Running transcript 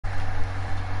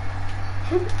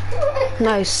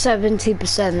No,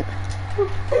 70%.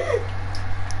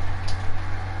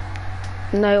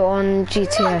 No, on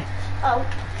GTA. Oh.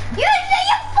 You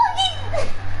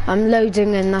fucking... I'm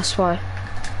loading in, that's why.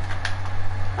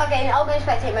 Okay, I'll go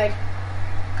spectate mode.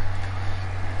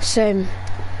 Same.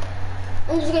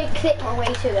 I'm just going to click my way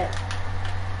to it.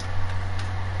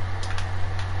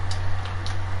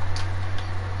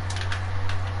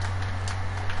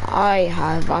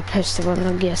 I posted one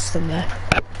on yesterday.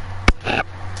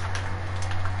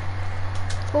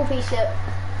 Full piece it.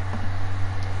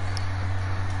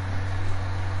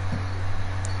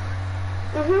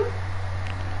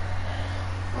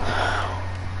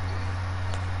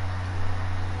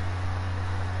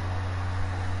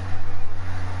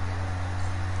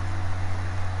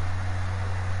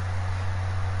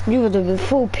 You would have been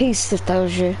full piece if that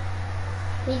was you.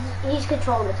 He's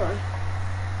controller time.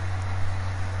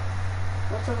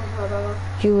 What's wrong with my brother?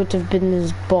 You would have been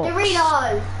his box.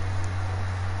 Dorito!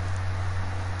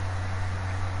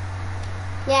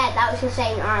 Yeah, that was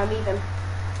insane. Alright, leave him.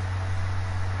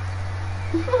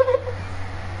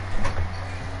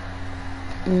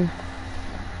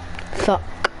 Fuck.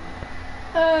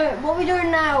 What are we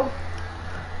doing now?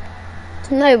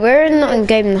 No, we're not in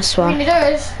game this What one. are we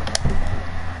doing?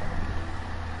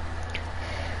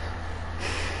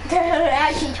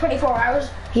 Actually, 24 hours.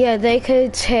 Yeah, they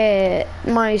could hear,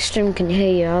 my stream can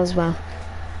hear you as well.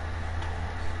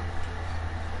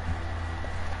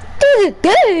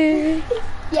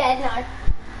 Yeah, no.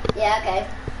 Yeah, okay.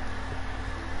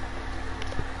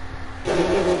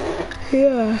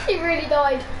 Yeah. He really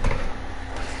died.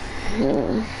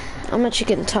 I'm actually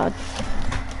getting tired.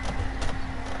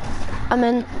 I'm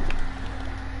in.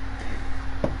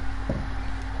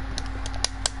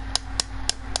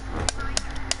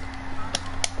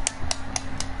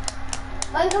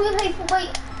 When can we play for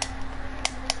wait?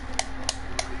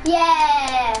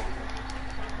 Yeah.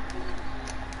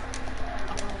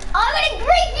 I'm gonna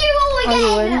break you all Are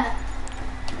you again.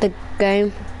 The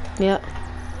game. Yeah.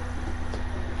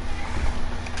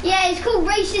 Yeah, it's called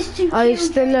Racist 2. Are you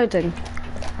still loading?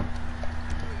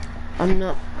 I'm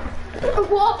not.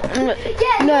 What?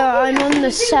 Yeah. No, I'm on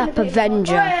the SAP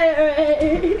Avenger.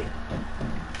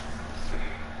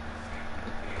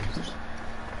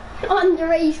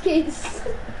 Underage kids.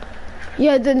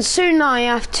 Yeah, then soon I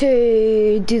have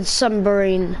to do the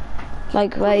submarine.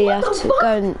 Like where you have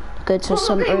to go to a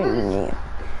submarine.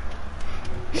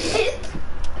 Yeah.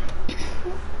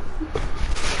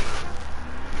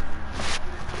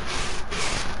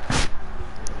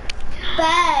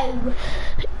 Bang.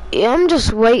 Yeah, I'm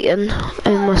just waiting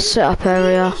in my setup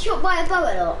area. Shot by a bow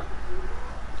a lot.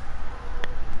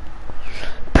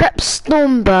 Prep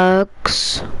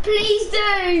Stormbergs. Please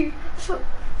do.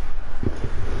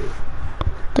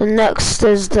 The next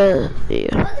is the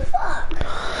What the fuck?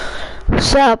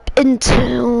 set up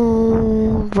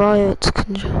Intel riot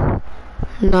control.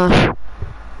 No.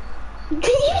 You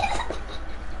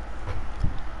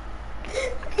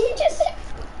just said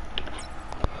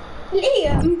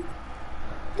Liam.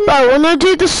 No, when I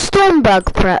do the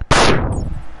Stormberg prep. I'm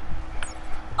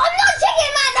not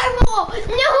Chicken Man no more!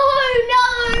 No!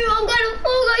 I'm gonna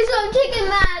fall guys on Chicken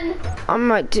Man! I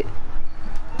might do.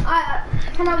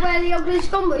 Can I wear the ugly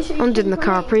scumbo so you I'm doing can the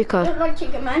come in? Caraprica. Look like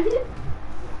Chicken Man.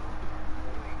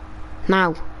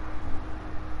 Now.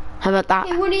 How about that?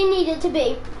 Okay, what do you need it to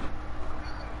be?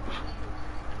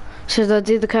 Should I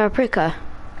do the Caraprica?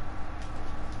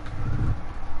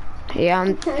 Yeah,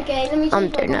 Okay, let me change I'm my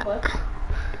doing it. number.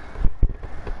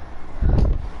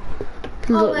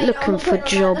 Wait, Looking I'll for put it on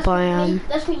job that. I am.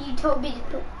 That's what you told me to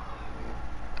put.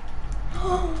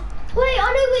 Wait,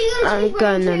 I know what you're I'm going to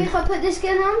going do in. if I put this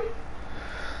skin on.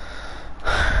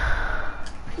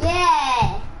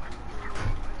 Yeah!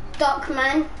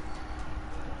 Duckman.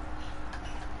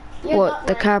 You're What,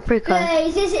 the Duckman. Caraprica?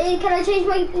 Is this, can I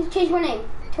change my name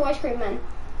to Ice Cream Man?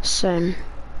 Same.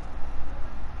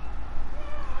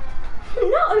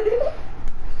 No!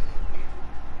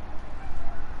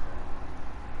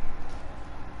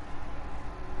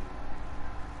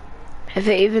 If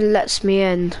it even lets me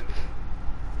in.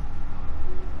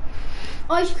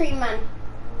 Ice Cream Man.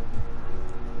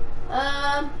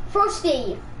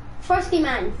 Frosty. Frosty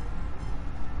Man.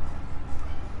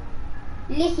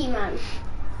 Licky Man.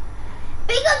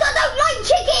 Because I don't like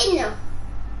chicken!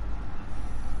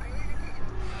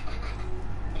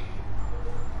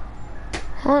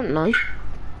 I don't know.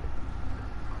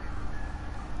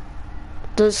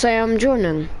 Does it say I'm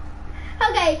joining?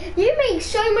 Okay, you make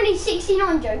so many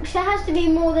 69 jokes, there has to be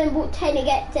more than what 10 a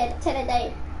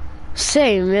day.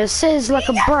 Same, it says like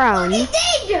a brown. It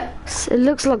did! It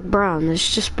looks like brown,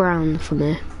 it's just brown for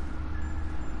me.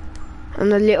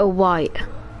 And a little white.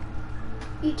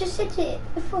 You just said it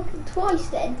fucking twice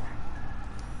then.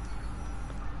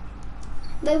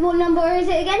 Wait, what number is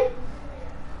it again?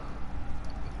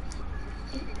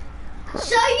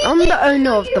 So I'm the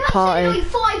owner of the you have party. said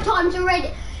it like 5 times already.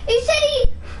 He said he